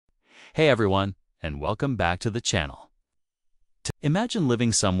Hey everyone, and welcome back to the channel. Imagine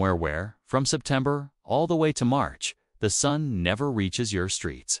living somewhere where, from September all the way to March, the sun never reaches your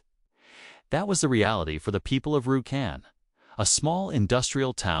streets. That was the reality for the people of Rjukan, a small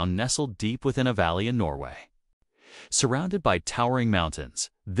industrial town nestled deep within a valley in Norway. Surrounded by towering mountains,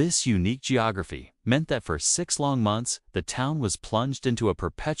 this unique geography meant that for 6 long months the town was plunged into a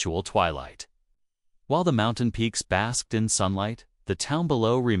perpetual twilight. While the mountain peaks basked in sunlight, the town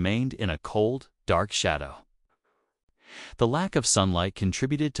below remained in a cold, dark shadow. The lack of sunlight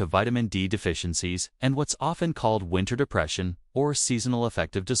contributed to vitamin D deficiencies and what's often called winter depression or seasonal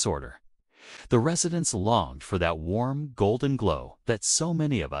affective disorder. The residents longed for that warm, golden glow that so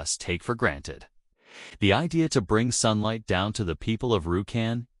many of us take for granted. The idea to bring sunlight down to the people of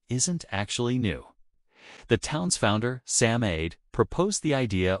Rjukan isn't actually new. The town's founder, Sam Ade, proposed the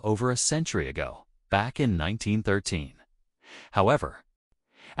idea over a century ago, back in 1913. However,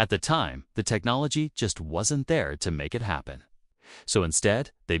 at the time, the technology just wasn't there to make it happen. So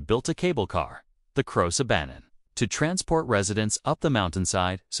instead, they built a cable car, the Rjukan, to transport residents up the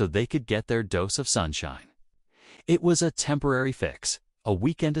mountainside so they could get their dose of sunshine. It was a temporary fix, a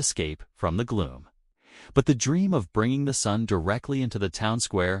weekend escape from the gloom. But the dream of bringing the sun directly into the town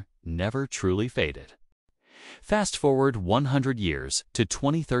square never truly faded. Fast forward 100 years to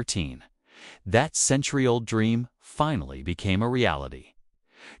 2013. That century-old dream finally became a reality.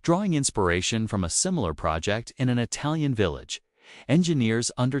 Drawing inspiration from a similar project in an Italian village, engineers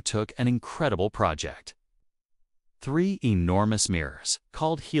undertook an incredible project. 3 enormous mirrors,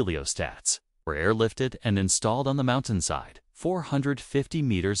 called heliostats, were airlifted and installed on the mountainside, 450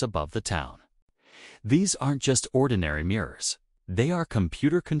 meters above the town. These aren't just ordinary mirrors. They are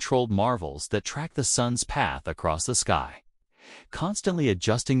computer-controlled marvels that track the sun's path across the sky, constantly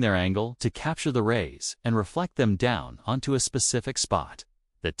adjusting their angle to capture the rays and reflect them down onto a specific spot,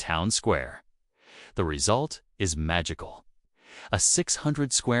 the town square. The result is magical. A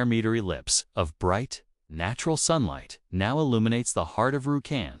 600-square-meter ellipse of bright, natural sunlight now illuminates the heart of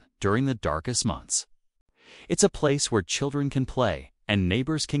Rjukan during the darkest months. It's a place where children can play and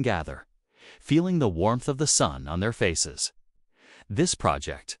neighbors can gather, feeling the warmth of the sun on their faces. This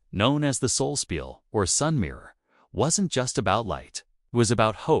project, known as the Solspiel or Sun Mirror, wasn't just about light. It was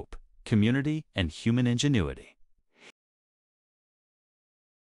about hope, community, and human ingenuity.